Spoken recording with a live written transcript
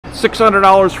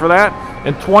$600 for that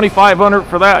and $2,500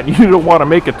 for that. You don't want to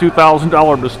make a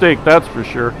 $2,000 mistake, that's for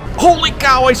sure. Holy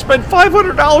cow, I spent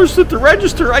 $500 at the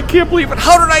register. I can't believe it.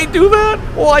 How did I do that?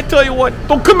 Well, I tell you what,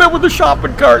 don't come in with a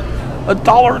shopping cart.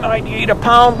 $1.98 a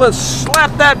pound. Let's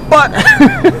slap that butt.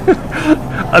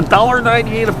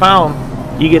 $1.98 a pound.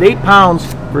 You get 8 pounds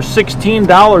for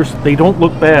 $16. They don't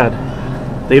look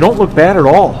bad. They don't look bad at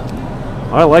all.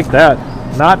 I like that.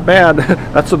 Not bad.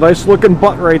 That's a nice looking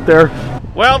butt right there.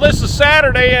 Well, this is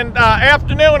Saturday and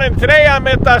afternoon, and today I'm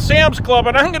at Sam's Club,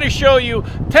 and I'm going to show you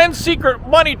 10 secret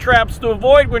money traps to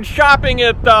avoid when shopping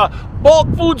at bulk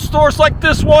food stores like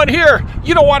this one here.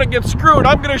 You don't want to get screwed.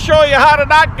 I'm going to show you how to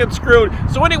not get screwed.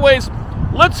 So anyways,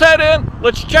 let's head in,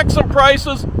 let's check some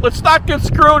prices, let's not get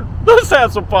screwed, let's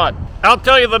have some fun. I'll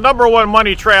tell you the #1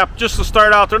 money trap, just to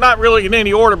start out. They're not really in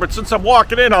any order, but since I'm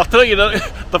walking in, I'll tell you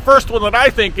the first one that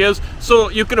I think is, so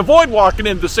you can avoid walking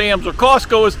into Sam's or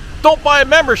Costco, is don't buy a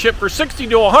membership for $60 to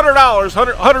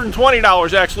 $100,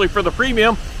 $120 actually for the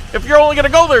premium, if you're only going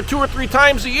to go there 2 or 3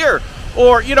 times a year.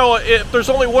 Or, you know, if there's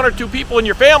only 1 or 2 people in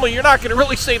your family, you're not going to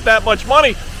really save that much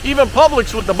money. Even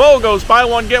Publix with the BOGOs, buy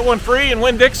one, get one free, and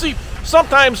Winn Dixie,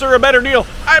 sometimes they're a better deal.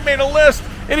 I made a list.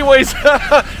 Anyways,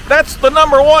 that's the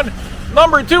 #1.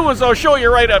 #2 is, I'll show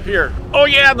you right up here. Oh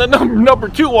yeah, the number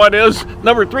 2 one is,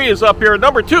 #3 is up here.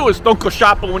 #2 is don't go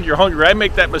shopping when you're hungry. I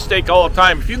make that mistake all the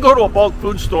time. If you go to a bulk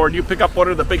food store and you pick up one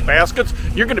of the big baskets,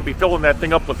 you're going to be filling that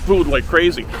thing up with food like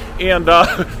crazy. And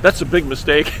that's a big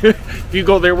mistake. If you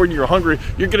go there when you're hungry,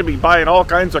 you're going to be buying all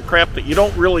kinds of crap that you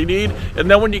don't really need. And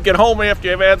then when you get home after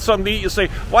you've had something to eat, you say,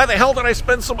 why the hell did I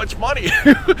spend so much money?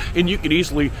 And you can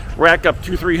easily rack up $200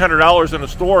 to $300 in a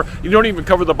store. You don't even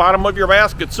cover the bottom of your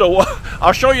basket. So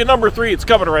I'll show you #3. It's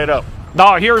coming right up.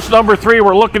 Now here's #3.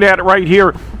 We're looking at it right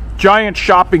here. Giant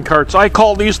shopping carts. I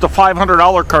call these the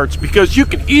 $500 carts because you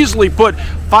can easily put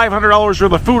 $500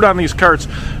 worth of food on these carts.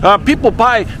 People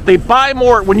buy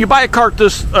more. When you buy a cart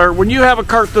this, or when you have a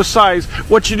cart this size,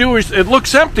 what you do is it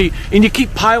looks empty and you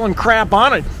keep piling crap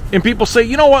on it. And people say,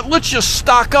 you know what, let's just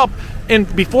stock up. And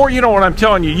before you know what I'm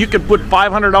telling you, you could put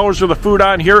 $500 worth of food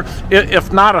on here,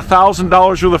 if not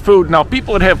 $1,000 worth of food. Now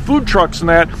people that have food trucks and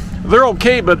that, they're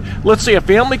okay, but let's say a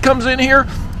family comes in here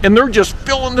and they're just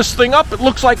filling this thing up. It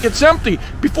looks like it's empty.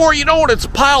 Before you know it, it's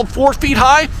piled 4 feet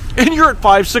high and you're at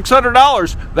 $500 to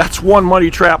 $600. That's one money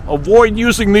trap. Avoid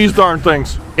using these darn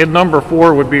things. And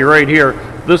 #4 would be right here.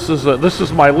 This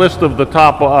is my list of the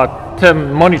top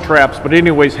 10 money traps. But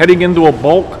anyways, heading into a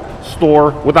bulk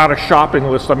store without a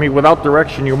shopping list, I mean without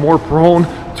direction, you're more prone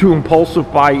to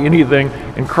impulsive buy anything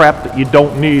and crap that you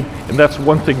don't need. And that's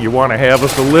one thing you want to have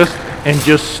is a list and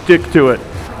just stick to it.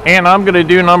 And I'm going to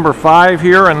do #5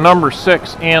 here and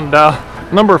 #6. And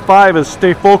 #5 is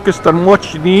stay focused on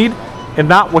what you need and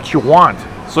not what you want.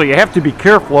 So you have to be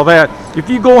careful of that. If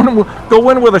you go in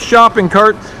with a shopping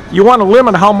cart, you want to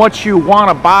limit how much you want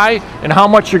to buy and how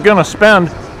much you're going to spend.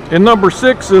 And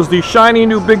 #6 is the shiny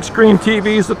new big screen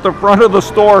TVs at the front of the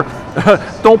store.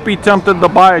 Don't be tempted to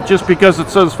buy it just because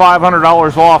it says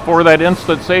 $500 off or that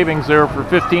instant savings there for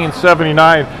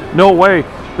 $15.79. No way.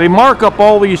 They mark up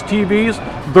all these TVs.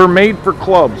 They're made for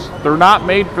clubs. They're not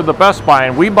made for the Best Buy.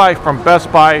 And we buy from Best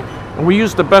Buy, and we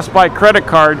use the Best Buy credit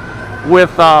card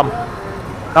with,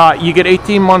 you get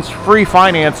 18 months free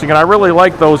financing, and I really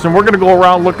like those. And we're going to go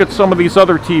around and look at some of these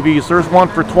other TVs. There's one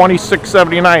for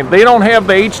 $26.79. They don't have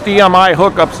the HDMI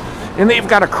hookups, and they've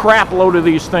got a crap load of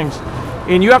these things.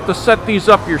 And you have to set these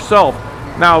up yourself.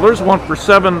 Now, there's one for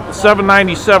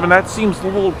 $797. That seems a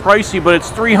little pricey, but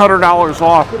it's $300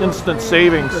 off instant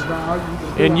savings.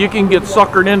 And you can get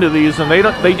suckered into these, and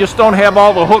they just don't have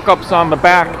all the hookups on the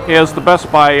back as the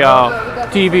Best Buy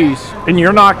TVs. And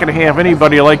you're not going to have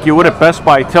anybody like you would at Best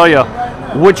Buy tell you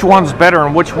which one's better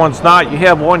and which one's not. You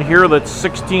have one here that's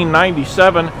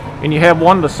 $16.97, and you have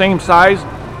one the same size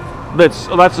that's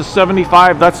a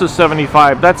 75, that's a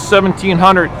 75, that's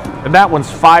 $1,700, and that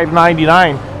one's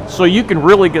 $599. So you can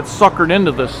really get suckered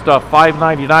into this stuff,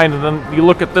 $599, and then you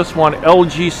look at this one,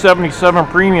 LG 77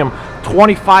 Premium,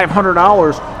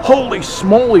 $2,500. Holy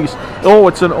smolies! Oh,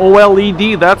 it's an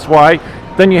OLED, that's why.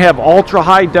 Then you have ultra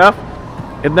high def,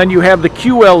 and then you have the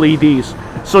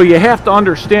QLEDs. So you have to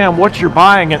understand what you're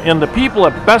buying, and the people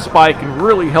at Best Buy can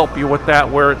really help you with that,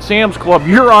 where at Sam's Club,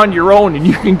 you're on your own, and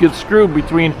you can get screwed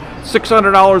between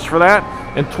 $600 for that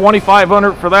and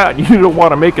 $2,500 for that. You don't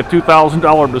want to make a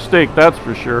 $2,000 mistake, that's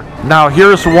for sure. Now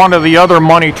here's one of the other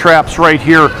money traps right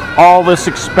here. All this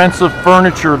expensive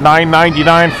furniture,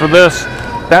 $9.99 for this.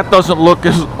 That doesn't look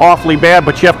as awfully bad,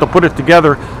 but you have to put it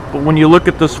together. But when you look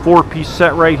at this 4-piece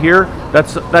set right here,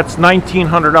 that's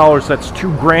 $1,900. That's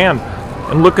 $2,000.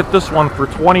 And look at this one for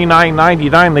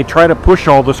 $29.99. They try to push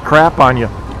all this crap on you.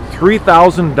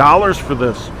 $3,000 for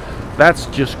this. That's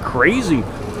just crazy.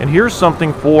 And here's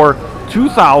something for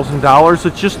 $2,000.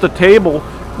 It's just a table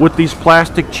with these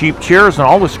plastic cheap chairs, and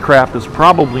all this crap is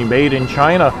probably made in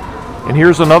China. And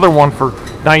here's another one for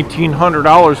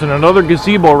 $1,900, and another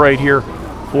gazebo right here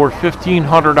for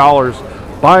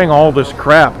 $1,500. Buying all this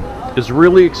crap is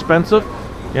really expensive,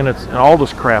 and all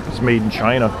this crap is made in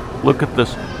China. Look at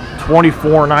this,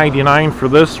 $24.99 for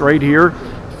this right here,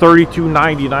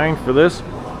 $32.99 for this.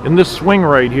 And this swing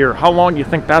right here, how long do you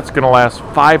think that's going to last?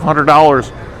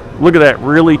 $500. Look at that,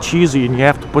 really cheesy, and you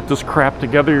have to put this crap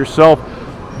together yourself.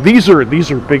 These are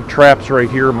big traps right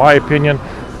here, in my opinion.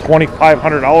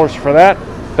 $2,500 for that.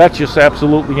 That's just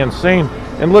absolutely insane.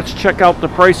 And let's check out the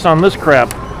price on this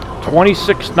crap.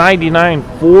 $26.99,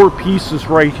 4 pieces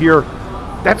right here.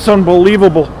 That's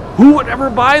unbelievable. Who would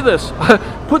ever buy this?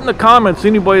 Put in the comments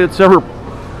anybody that's ever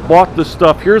bought this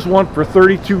stuff. Here's one for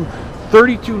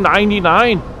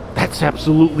 $32.99. That's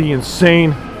absolutely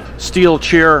insane. Steel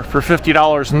chair for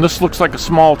 $50, and this looks like a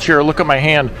small chair. Look at my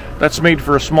hand. That's made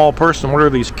for a small person. What are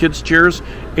these, kids chairs?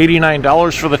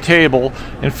 $89 for the table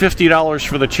and $50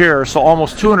 for the chair, so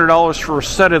almost $200 for a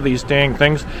set of these dang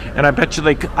things. And I bet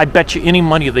you any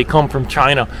money they come from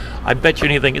China. I bet you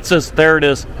anything. It says there it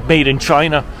is, made in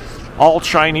China. All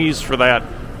Chinese for that.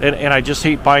 And I just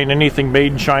hate buying anything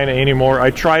made in China anymore.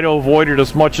 I try to avoid it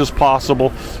as much as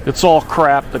possible. It's all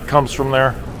crap that comes from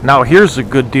there. Now here's a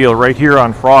good deal right here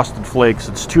on Frosted Flakes.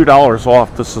 It's $2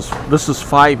 off. This is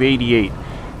 $5.88,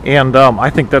 and I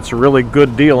think that's a really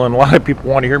good deal. And a lot of people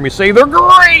want to hear me say they're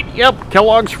great. Yep,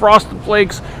 Kellogg's Frosted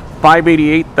Flakes,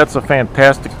 $5.88. That's a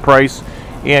fantastic price.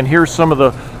 And here's some of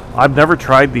the, I've never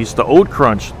tried these, the Oat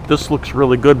Crunch. This looks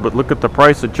really good, but look at the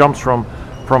price. It jumps from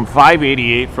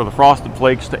 $5.88 for the Frosted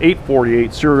Flakes to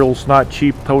 $8.48. Cereal's not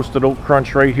cheap. Toasted Oat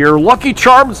Crunch right here. Lucky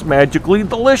Charms, magically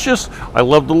delicious. I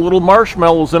love the little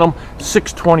marshmallows in them.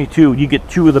 $6.22. You get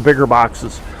 2 of the bigger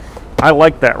boxes. I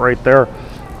like that right there.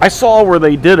 I saw where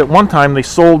they did at one time. They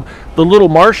sold the little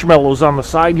marshmallows on the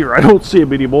side here. I don't see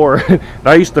them anymore.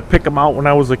 I used to pick them out when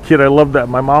I was a kid. I loved that.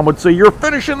 My mom would say, "You're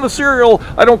finishing the cereal.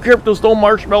 I don't care if there's no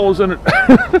marshmallows in it."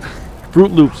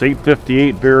 Fruit Loops,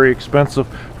 $8.58. Very expensive.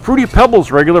 Fruity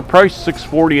Pebbles, regular price,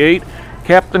 $6.48.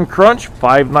 Captain Crunch,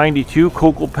 $5.92.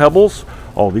 Cocoa Pebbles,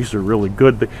 oh, these are really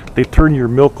good. They turn your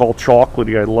milk all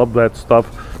chocolatey. I love that stuff.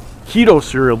 Keto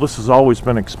cereal, this has always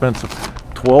been expensive,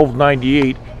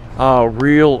 $12.98.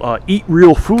 Eat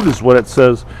Real Food is what it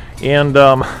says. And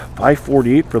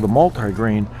 $5.48 for the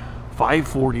multigrain.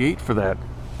 $5.48 for that.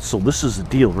 So this is a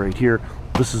deal right here.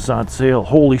 This is on sale.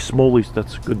 Holy smolies,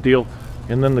 that's a good deal.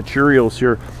 And then the Cheerios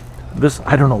here. This,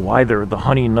 I don't know why the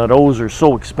Honey Nut O's are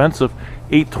so expensive,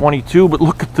 $8.22, but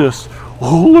look at this.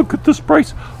 Oh, look at this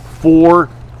price,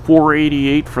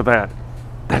 $4.88 for that.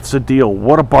 That's a deal.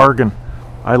 What a bargain.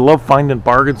 I love finding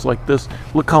bargains like this.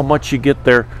 Look how much you get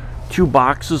there. 2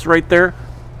 boxes right there,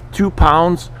 2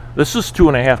 pounds. This is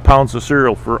 2.5 pounds of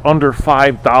cereal for under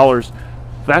 $5.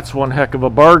 That's one heck of a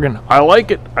bargain. I like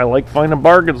it. I like finding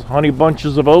bargains. Honey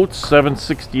Bunches of Oats,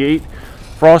 $7.68.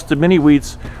 Frosted Mini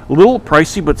Wheats, a little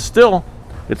pricey, but still,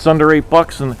 it's under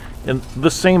 $8. And in the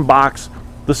same box,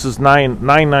 this is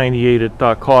 $9.98 at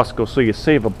Costco, so you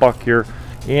save $1 here.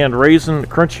 And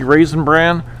Crunchy Raisin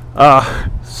Bran,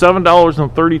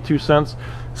 $7.32.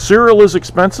 Cereal is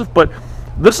expensive, but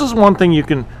this is one thing you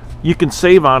can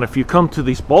save on if you come to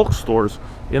these bulk stores.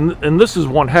 And this is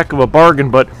one heck of a bargain.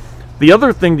 But the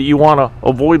other thing that you want to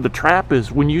avoid the trap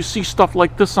is when you see stuff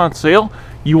like this on sale,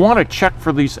 you want to check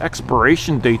for these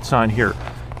expiration dates on here.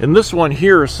 And this one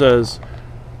here says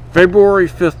February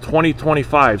 5th,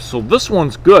 2025. So this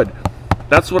one's good.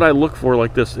 That's what I look for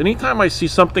like this. Anytime I see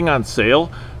something on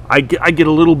sale, I get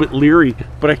a little bit leery,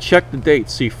 but I check the date.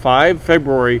 See, 5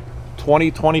 February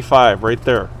 2025 right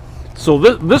there. So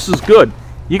this is good.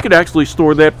 You could actually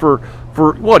store that for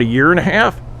what, a year and a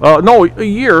half? No, a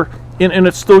year, and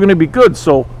it's still going to be good.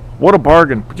 So what a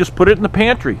bargain. Just put it in the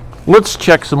pantry. Let's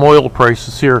check some oil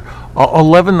prices here.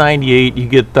 $11.98. You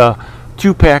get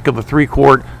 2-pack of the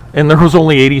 3-quart, and there was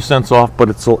only 80 cents off, but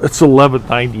it's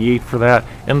 $11.98 for that.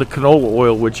 And the canola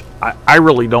oil, which I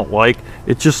really don't like.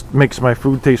 It just makes my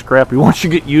food taste crappy. Once you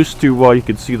get used to, you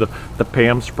can see the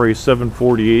Pam spray,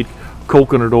 $7.48.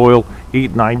 Coconut oil,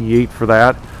 $8.98 for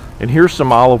that. And here's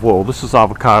some olive oil. This is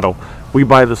avocado. We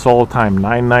buy this all the time,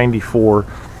 $9.94.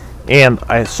 And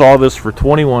I saw this for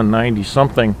 $21.90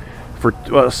 something. For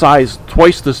a size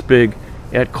twice this big,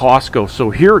 at Costco. So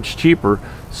here it's cheaper.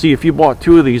 See, if you bought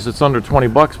 2 of these, it's under 20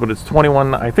 bucks, but it's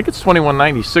 21, I think it's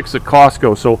 21.96 at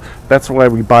Costco. So that's why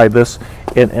we buy this,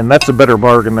 and that's a better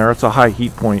bargain there. It's a high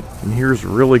heat point. And here's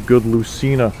really good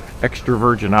Lucina extra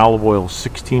virgin olive oil,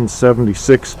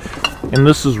 1676, and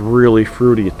this is really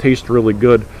fruity. It tastes really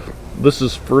good. This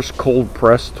is first cold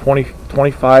pressed,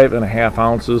 25.5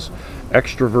 ounces,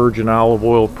 extra virgin olive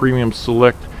oil, premium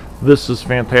select. This is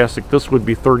fantastic. This would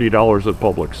be $30 at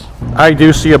Publix. I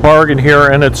do see a bargain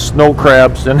here, and it's snow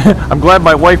crabs, and I'm glad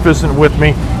my wife isn't with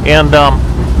me. And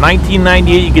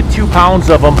 $19.98, you get 2 pounds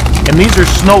of them, and these are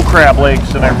snow crab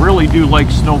legs, and I really do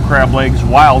like snow crab legs,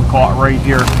 wild caught right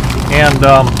here. And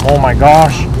oh my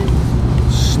gosh,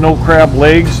 snow crab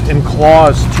legs and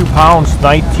claws, 2 pounds,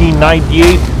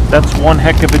 $19.98. That's one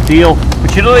heck of a deal.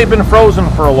 But you know, they've been frozen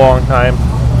for a long time.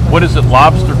 What is it?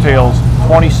 Lobster tails,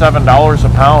 $27 a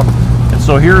pound. And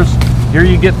so here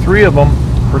you get 3 of them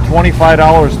for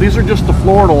 $25. These are just the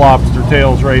Florida lobster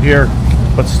tails right here.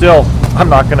 But still, I'm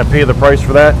not going to pay the price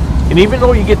for that. And even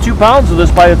though you get 2 pounds of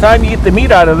this, by the time you get the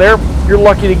meat out of there, you're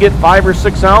lucky to get 5 or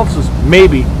 6 ounces,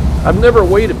 maybe. I've never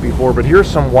weighed it before, but here's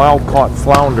some wild caught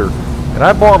flounder. And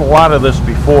I bought a lot of this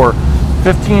before.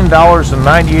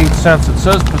 $15.98. It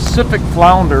says Pacific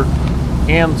flounder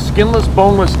and skinless,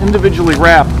 boneless, individually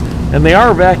wrapped. And they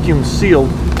are vacuum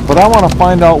sealed, but I want to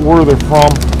find out where they're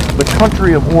from, the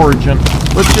country of origin.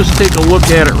 Let's just take a look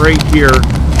at it right here.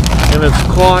 And it's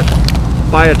caught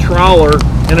by a trawler,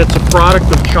 and it's a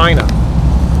product of China.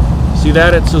 See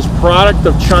that? It says product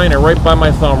of China right by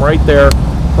my thumb, right there.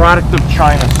 Product of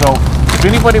China. So if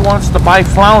anybody wants to buy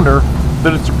flounder,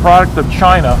 that it's a product of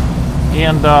China,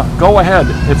 and go ahead.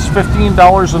 It's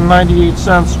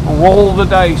 $15.98. Roll the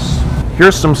dice.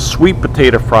 Here's some sweet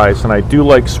potato fries, and I do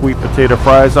like sweet potato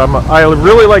fries. I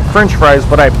really like French fries,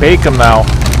 but I bake them now.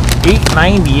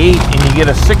 $8.98, and you get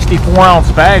a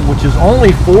 64-ounce bag, which is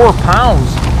only 4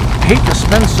 pounds. I hate to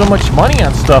spend so much money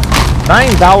on stuff.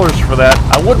 $9 for that.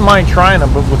 I wouldn't mind trying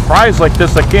them, but with fries like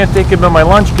this, I can't take them in my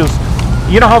lunch because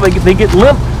you know how they get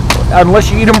limp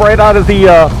unless you eat them right out of the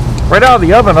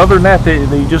oven. Other than that,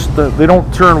 they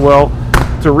don't turn well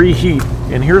to reheat.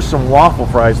 And here's some waffle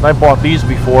fries, and I bought these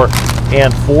before,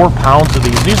 and 4 pounds of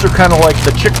these. These are kind of like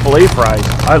the Chick-fil-A fries.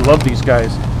 I love these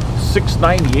guys.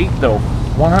 $6.98 though,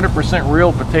 100%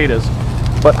 real potatoes.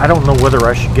 But I don't know whether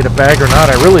I should get a bag or not.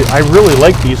 I really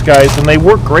like these guys, and they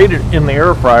work great in the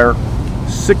air fryer.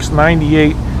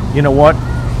 $6.98. You know what?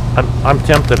 I'm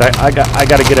tempted. I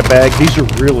got to get a bag. These are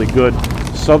really good.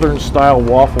 Southern style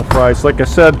waffle fries. Like I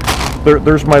said,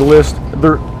 there's my list.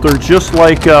 They're just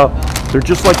like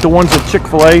the ones at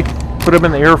Chick-fil-A. Put them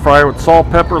in the air fryer with salt,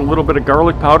 pepper, a little bit of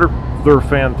garlic powder. They're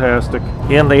fantastic.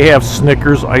 And they have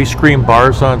Snickers ice cream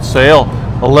bars on sale.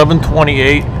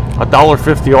 $11.28,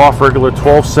 $1.50 off, regular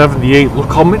 $12.78. Look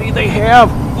how many they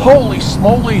have. Holy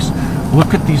smolies.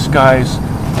 Look at these guys.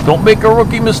 Don't make a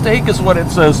rookie mistake is what it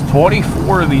says.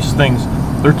 24 of these things.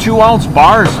 They're 2-ounce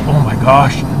bars. Oh my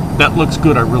gosh. That looks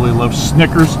good. I really love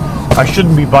Snickers. I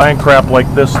shouldn't be buying crap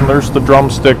like this. And there's the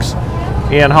drumsticks.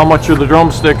 And how much are the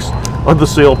drumsticks? Of the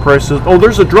sale prices. Oh,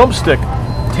 there's a drumstick.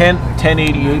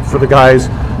 $10.88 for the guys.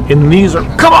 And these are,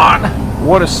 come on!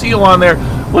 What a seal on there.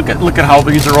 Look at how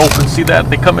these are open. See that?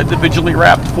 They come individually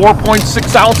wrapped.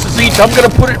 4.6 ounces each. I'm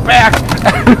gonna put it back.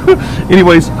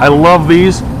 Anyways, I love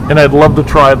these, and I'd love to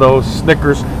try those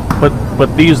Snickers. But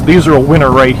these are a winner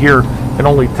right here, and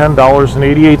only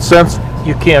 $10.88.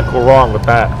 You can't go wrong with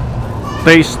that.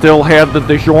 They still have the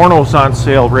DiGiorno's on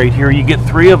sale right here. You get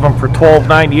 3 of them for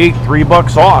 $12.98,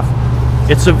 $3 off.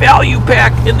 It's a value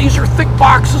pack, and these are thick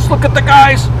boxes. Look at the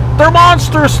guys. They're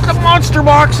monsters. The monster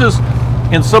boxes.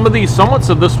 And someone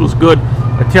said this was good.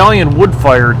 Italian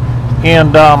wood-fired.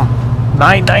 And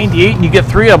 $9.98, and you get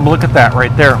 3 of them. Look at that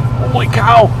right there. Holy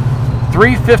cow.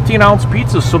 3 15-ounce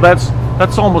pizzas. So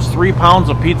that's almost 3 pounds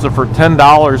of pizza for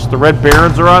 $10. The Red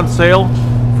Barons are on sale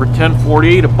for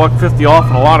 $10.48, $1.50 off,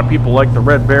 and a lot of people like the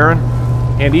Red Baron.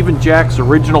 And even Jack's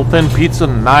original thin pizza,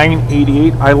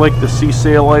 $9.88. I like the sea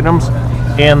sale items.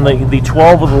 And the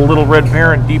 12 of the little Red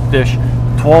Baron deep dish,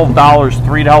 $12,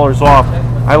 $3 off.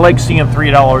 I like seeing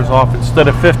 $3 off instead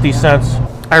of 50 cents.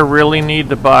 I really need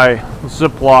to buy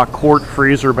Ziploc quart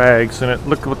freezer bags, and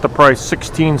look at the price,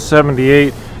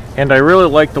 $16.78. And I really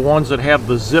like the ones that have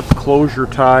the zip closure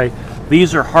tie.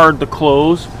 These are hard to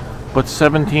close, but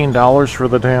 $17 for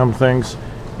the damn things.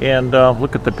 And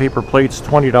look at the paper plates,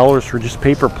 $20 for just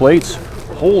paper plates.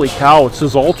 Holy cow, it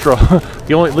says Ultra.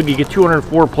 You get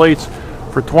 204 plates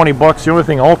for $20. The only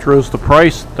thing Ultra is the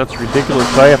price. That's ridiculous.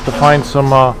 I have to find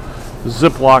some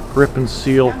Ziploc grip and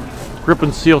seal. Grip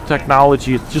and seal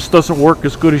technology. It just doesn't work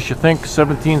as good as you think.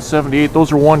 1778.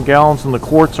 Those are 1 gallons, and the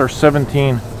quarts are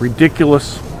 17.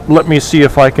 Ridiculous. Let me see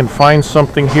if I can find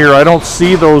something here. I don't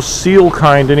see those seal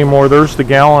kind anymore. There's the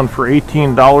gallon for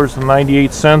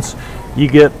 $18.98. You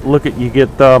get, look at, you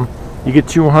get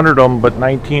 200 of them, but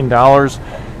 $19.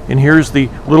 And here's the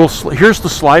here's the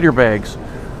slider bags,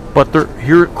 but they're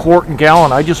here quart and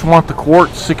gallon. I just want the quart,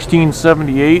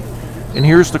 $16.78. And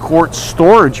here's the quart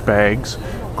storage bags,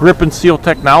 grip and seal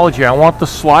technology. I want the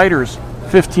sliders,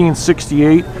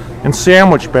 $15.68, and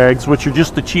sandwich bags, which are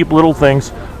just the cheap little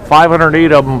things,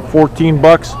 508 of them,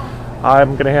 $14.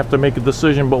 I'm gonna have to make a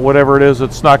decision, but whatever it is,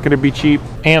 it's not gonna be cheap.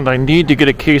 And I need to get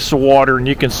a case of water, and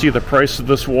you can see the price of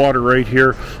this water right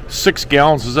here. 6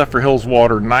 gallons of Zephyr Hills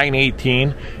water,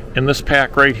 $9.18. In this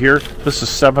pack right here, this is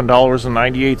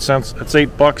 $7.98. That's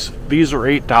 $8. These are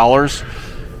 $8.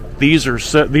 These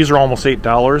are almost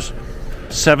 $8.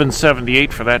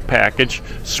 $7.78 for that package.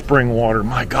 Spring water,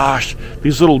 my gosh,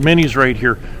 these little minis right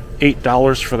here,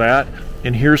 $8 for that.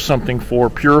 And here's something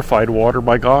for purified water.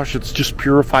 My gosh, it's just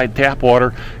purified tap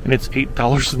water, and it's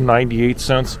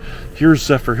 $8.98. Here's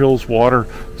Zephyr Hills water,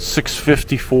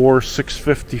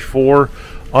 $6.54.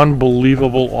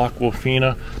 Unbelievable.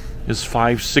 Aquafina is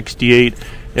 $5.68,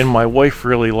 and my wife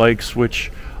really likes,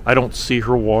 which I don't see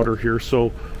her water here,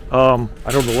 so I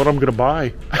don't know what I'm gonna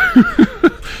buy.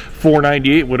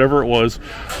 $4.98, whatever it was,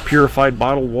 purified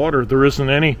bottled water. There isn't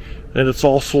any, and it's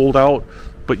all sold out.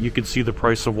 But you can see the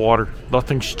price of water.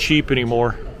 Nothing's cheap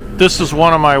anymore. This is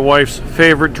one of my wife's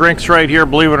favorite drinks right here,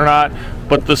 believe it or not.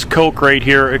 But this Coke right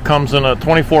here, it comes in a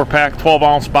 24-pack,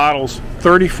 12-ounce bottles,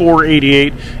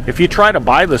 $34.88. If you try to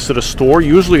buy this at a store,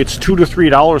 usually it's $2 to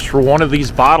 $3 for one of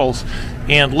these bottles.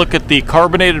 And look at the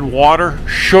carbonated water,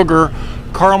 sugar,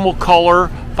 caramel color,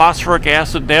 phosphoric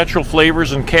acid, natural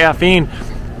flavors, and caffeine.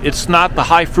 It's not the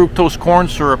high fructose corn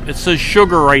syrup. It says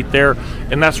sugar right there,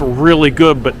 and that's really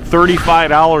good. But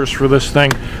 $35 for this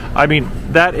thing. I mean,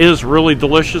 that is really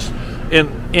delicious.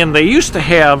 And they used to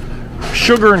have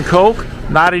sugar and Coke.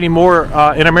 Not anymore.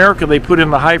 In America, they put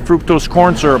in the high fructose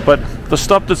corn syrup. But the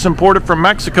stuff that's imported from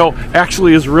Mexico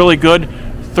actually is really good.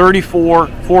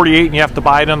 $34.48, and you have to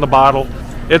buy it in the bottle.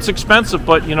 It's expensive,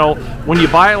 but you know, when you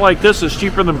buy it like this, it's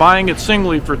cheaper than buying it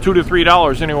singly for $2 to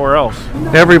 $3 anywhere else.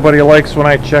 Everybody likes when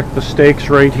I check the steaks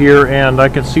right here, and I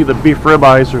can see the beef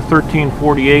ribeyes are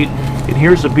 $13.48, and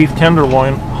here's the beef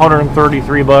tenderloin,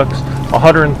 $133,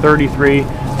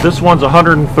 $133. This one's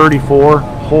 $134.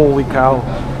 Holy cow!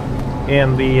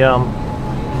 And the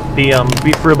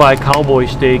beef ribeye cowboy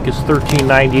steak is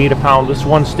 $13.98 a pound. This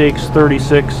one steak's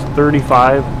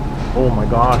 $36.35. Oh my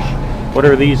gosh! What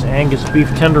are these? Angus beef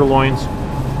tenderloins,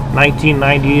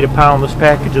 $19.98 a pound. This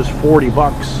package is $40.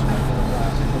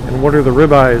 And what are the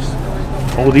ribeyes?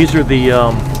 Oh, these are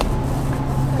the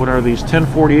what are these?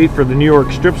 $10.48 for the New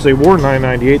York strips. They were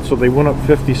 $9.98, so they went up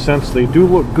 50 cents. They do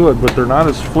look good, but they're not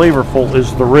as flavorful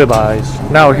as the ribeyes.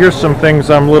 Now, here's some things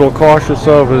I'm a little cautious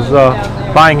of: is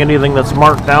buying anything that's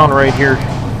marked down right here.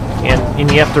 And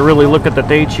you have to really look at the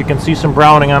dates. You can see some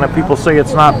browning on it. People say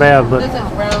it's not bad, but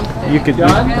you could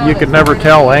never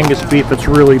tell. Angus beef, it's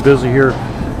really busy here.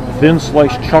 Thin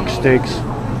sliced chuck steaks,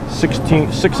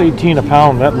 $6.18 a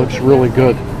pound. That looks really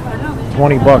good.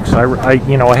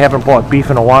 $20. I haven't bought beef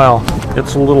in a while.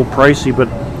 It's a little pricey, but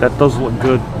that does look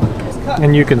good.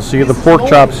 And you can see the pork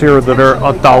chops here that are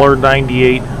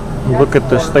 $1.98. Look at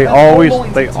this. They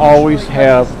always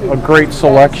have a great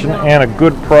selection and a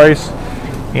good price.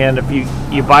 And if you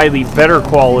buy the better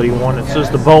quality one, it says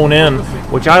the bone in,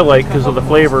 which I like because of the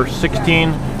flavor.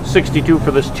 $16.62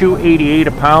 for this, $2.88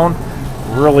 a pound.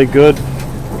 Really good.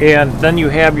 And then you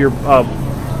have your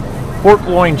pork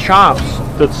loin chops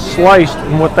that's sliced,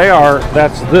 and what they are,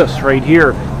 that's this right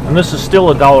here. And this is still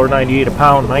 $1.98 a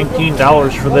pound,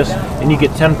 $19 for this, and you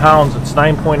get 10 pounds. It's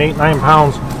 9.89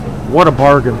 pounds. What a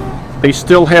bargain. They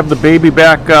still have the baby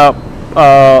back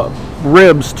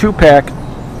ribs 2-pack,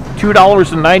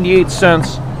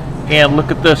 $2.98, and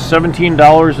look at this,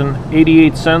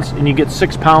 $17.88, and you get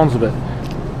 6 pounds of it.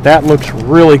 That looks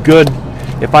really good.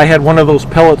 If I had one of those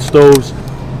pellet stoves,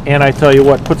 and I tell you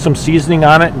what, put some seasoning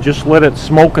on it and just let it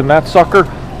smoke in that sucker,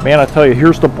 man, I tell you,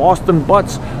 here's the Boston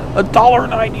butts,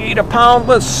 $1.98 a pound.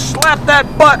 Let's slap that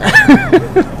butt.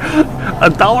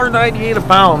 $1.98 a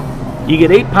pound. You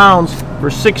get 8 pounds for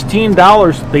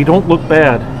 $16. They don't look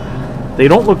bad. They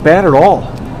don't look bad at all.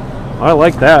 I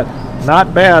like that.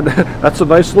 Not bad. That's a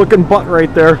nice looking butt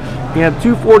right there. You have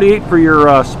 $2.48 for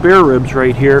your spare ribs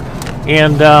right here,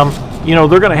 and you know,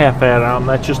 they're gonna have fat on them.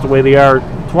 That's just the way they are.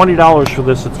 $20 for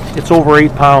this. It's over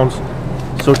 8 pounds.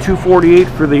 So $2.48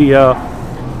 for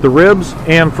the the ribs,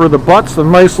 and for the butts, the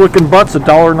nice looking butts,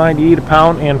 $1.98 a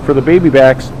pound, and for the baby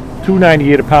backs,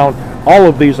 $2.98 a pound. All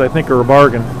of these I think are a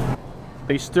bargain.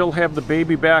 They still have the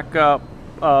baby back ribs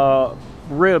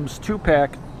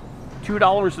 2-pack,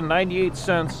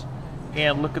 $2.98,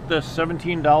 and look at this,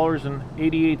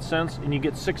 $17.88, and you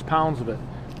get 6 pounds of it.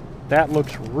 That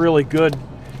looks really good.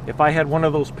 If I had one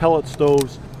of those pellet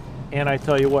stoves, and I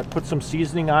tell you what, put some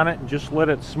seasoning on it and just let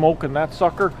it smoke in that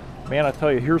sucker, man, I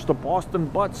tell you, here's the Boston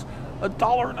butts,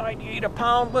 $1.98 a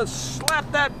pound. Let's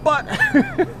slap that butt.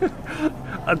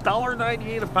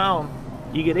 $1.98 a pound.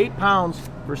 You get 8 pounds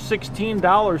for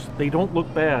 $16. They don't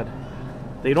look bad.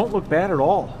 They don't look bad at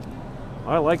all.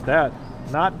 I like that.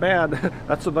 Not bad.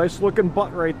 That's a nice looking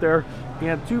butt right there.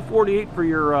 And $2.48 for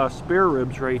your spare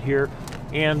ribs right here.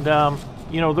 And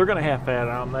you know, they're gonna have fat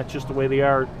on them. That's just the way they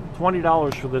are.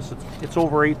 $20 for this. It's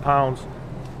over 8 pounds.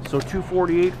 So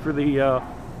 $2.48 for the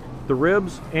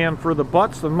ribs, and for the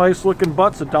butts, the nice looking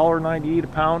butts, $1.98 a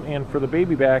pound, and for the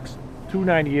baby backs,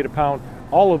 $2.98 a pound.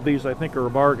 All of these I think are a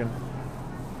bargain.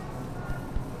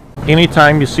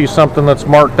 Anytime you see something that's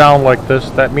marked down like this,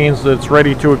 that means that it's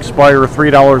ready to expire.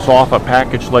 $3 off a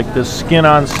package like this skin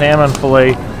on salmon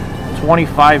fillet,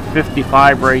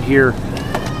 $25.55 right here.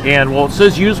 And well, it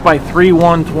says used by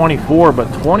 3/1/24, but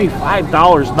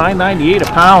 $25, $9.98 a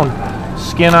pound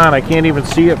skin on. I can't even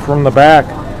see it from the back.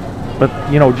 But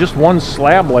you know, just one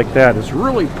slab like that is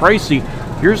really pricey.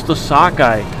 Here's the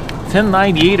sockeye,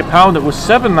 $10.98 a pound. It was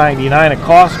 $7.99 at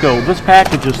Costco. This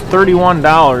package is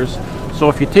 $31. So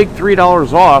if you take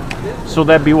 $3 off, so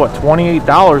that'd be what,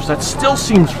 $28? That still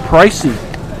seems pricey.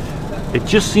 It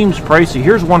just seems pricey.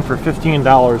 Here's one for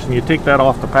 $15, and you take that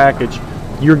off the package,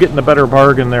 you're getting a better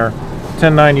bargain there.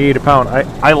 $10.98 a pound.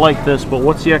 I like this, but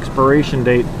what's the expiration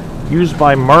date? Used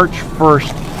by March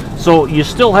 1st. So you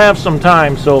still have some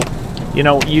time, so you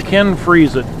know, you can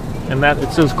freeze it. And that,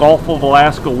 it says Gulf of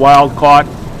Alaska wild caught.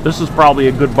 This is probably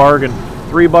a good bargain.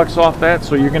 $3 off that,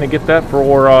 so you're going to get that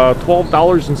for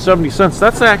 $12.70.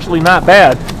 That's actually not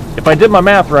bad, if I did my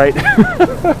math right.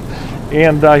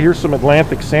 And here's some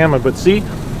Atlantic salmon. But see,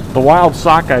 the wild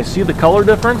sockeye, see the color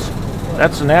difference?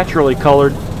 That's naturally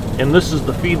colored, and this is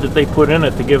the feed that they put in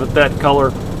it to give it that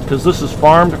color, because this is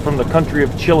farmed from the country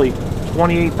of Chile.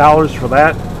 $28 for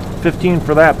that, $15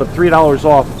 for that, but $3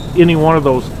 off any one of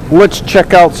those. Let's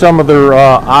check out some of their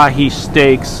ahi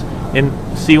steaks and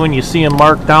see, when you see them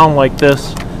marked down like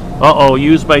this,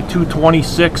 used by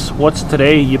 2/26. What's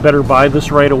today? You better buy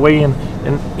this right away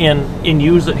and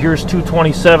use it. Here's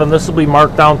 2/27. This will be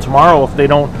marked down tomorrow if they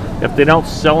don't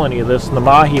sell any of this. And the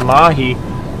mahi,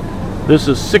 this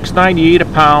is $6.98 a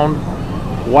pound,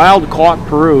 wild caught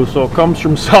Peru, so it comes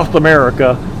from South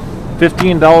America.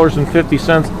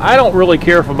 $15.50. I don't really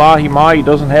care if a mahi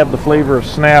doesn't have the flavor of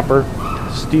snapper.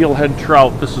 Steelhead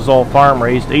trout, this is all farm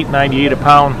raised, $8.98 a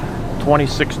pound,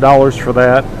 $26 for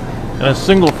that. And a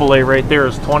single fillet right there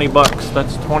is $20.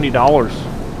 That's $20.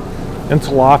 And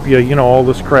tilapia, you know, all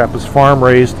this crap is farm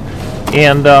raised,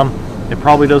 and it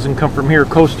probably doesn't come from here.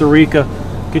 Costa Rica,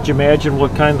 could you imagine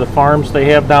what kind of farms they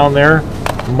have down there?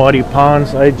 Muddy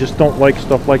ponds. I just don't like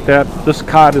stuff like that. This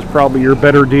cod is probably your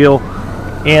better deal.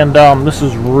 And this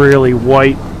is really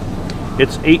white.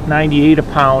 It's $8.98 a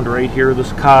pound right here,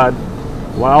 this cod.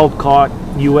 Wild caught,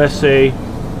 USA.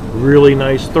 Really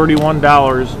nice,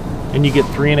 $31. And you get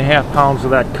 3.5 pounds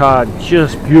of that cod.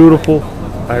 Just beautiful.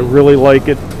 I really like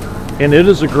it. And it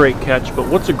is a great catch. But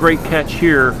what's a great catch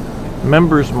here?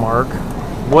 Members mark.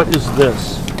 What is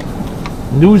this?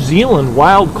 New Zealand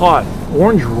wild caught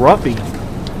orange roughy.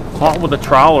 Caught with a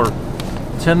trawler.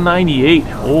 $10.98.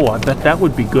 Oh, I bet that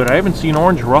would be good. I haven't seen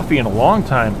orange roughy in a long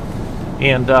time.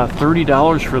 And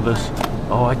 $30 for this.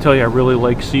 Oh, I tell you, I really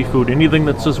like seafood. Anything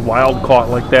that says wild caught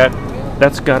like that,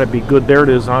 that's got to be good. There it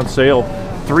is on sale.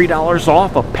 $3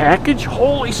 off a package?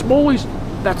 Holy smolies,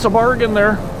 that's a bargain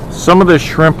there. Some of this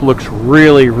shrimp looks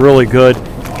really, really good.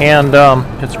 And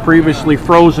it's previously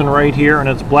frozen right here, and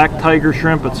it's black tiger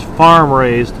shrimp. It's farm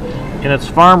raised, and it's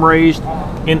farm raised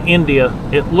in India.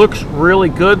 It looks really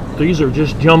good. These are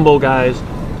just jumbo guys.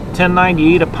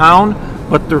 $10.98 a pound,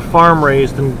 but they're farm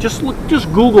raised. And just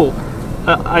Google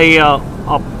a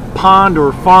pond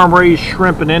or farm raised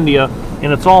shrimp in India,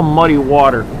 and it's all muddy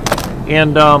water.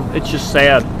 And it's just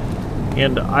sad.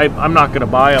 And I'm not going to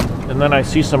buy them. And then I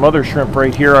see some other shrimp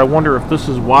right here. I wonder if this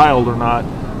is wild or not.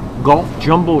 Gulf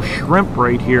jumbo shrimp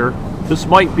right here. This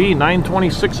might be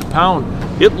 $9.26 a pound.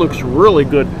 It looks really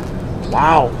good.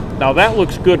 Wow. Now that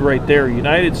looks good right there,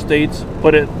 United States,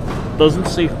 but it doesn't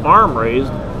say farm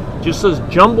raised. It just says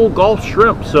jumbo Gulf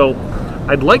shrimp. So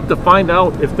I'd like to find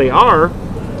out if they are,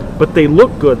 but they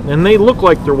look good, and they look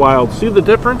like they're wild. See the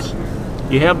difference?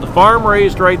 You have the farm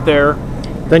raised right there.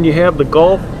 Then you have the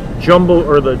Gulf jumbo,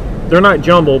 or they're not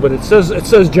jumbo, but it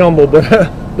says jumbo, but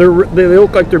they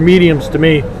look like they're mediums to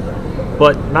me.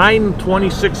 But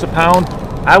 $9.26 a pound.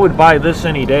 I would buy this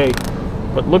any day.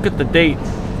 But look at the date,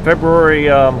 February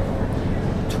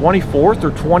 24th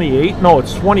or 28th. No,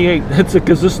 it's 28. It's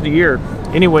because this is the year.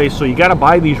 Anyway, so you got to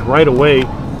buy these right away.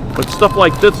 But stuff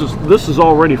like this is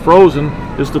already frozen.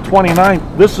 It's the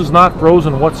 29th. This is not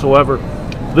frozen whatsoever.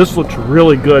 This looks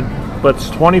really good, but it's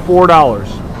 $24.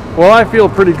 Well, I feel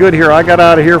pretty good here. I got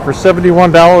out of here for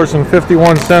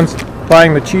 $71.51,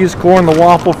 buying the cheese corn, the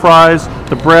waffle fries,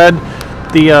 the bread,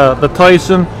 the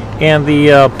Tyson, and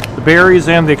the berries,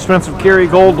 and the expensive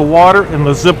Kerrygold, the water, and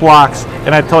the Ziplocs.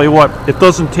 And I tell you what, it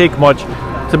doesn't take much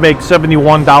to make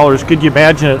 $71. Could you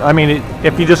imagine it? I mean,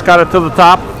 if you just got it to the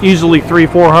top, easily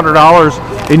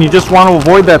 $300-400, and you just want to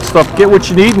avoid that stuff, get what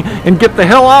you need and get the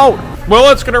hell out. Well,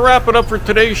 that's going to wrap it up for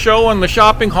today's show and the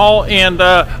shopping haul, and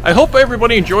I hope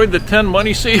everybody enjoyed the 10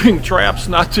 money-saving traps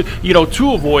not to,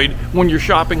 to avoid when you're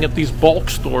shopping at these bulk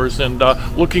stores and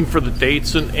looking for the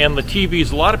dates and the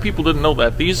TVs. A lot of people didn't know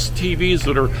that these TVs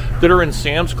that are in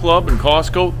Sam's Club and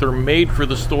Costco, they're made for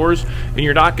the stores, and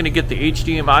you're not going to get the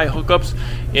HDMI hookups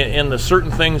and the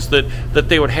certain things that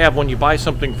they would have when you buy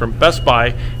something from Best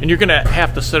Buy, and you're going to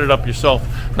have to set it up yourself.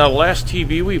 Now, the last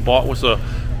TV we bought was a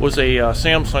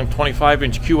Samsung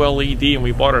 25-inch QLED, and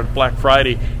we bought it at Black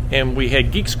Friday, and we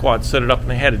had Geek Squad set it up, and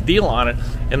they had a deal on it,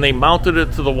 and they mounted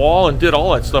it to the wall and did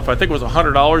all that stuff. I think it was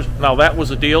 $100. Now that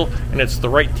was a deal, and it's the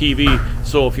right TV.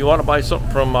 So if you want to buy something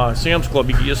from Sam's Club,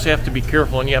 you just have to be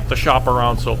careful, and you have to shop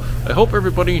around. So I hope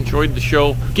everybody enjoyed the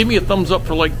show. Give me a thumbs up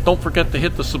for like. Don't forget to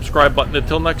hit the subscribe button.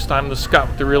 Until next time, this is Scott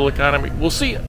with The Real Economy. We'll see you.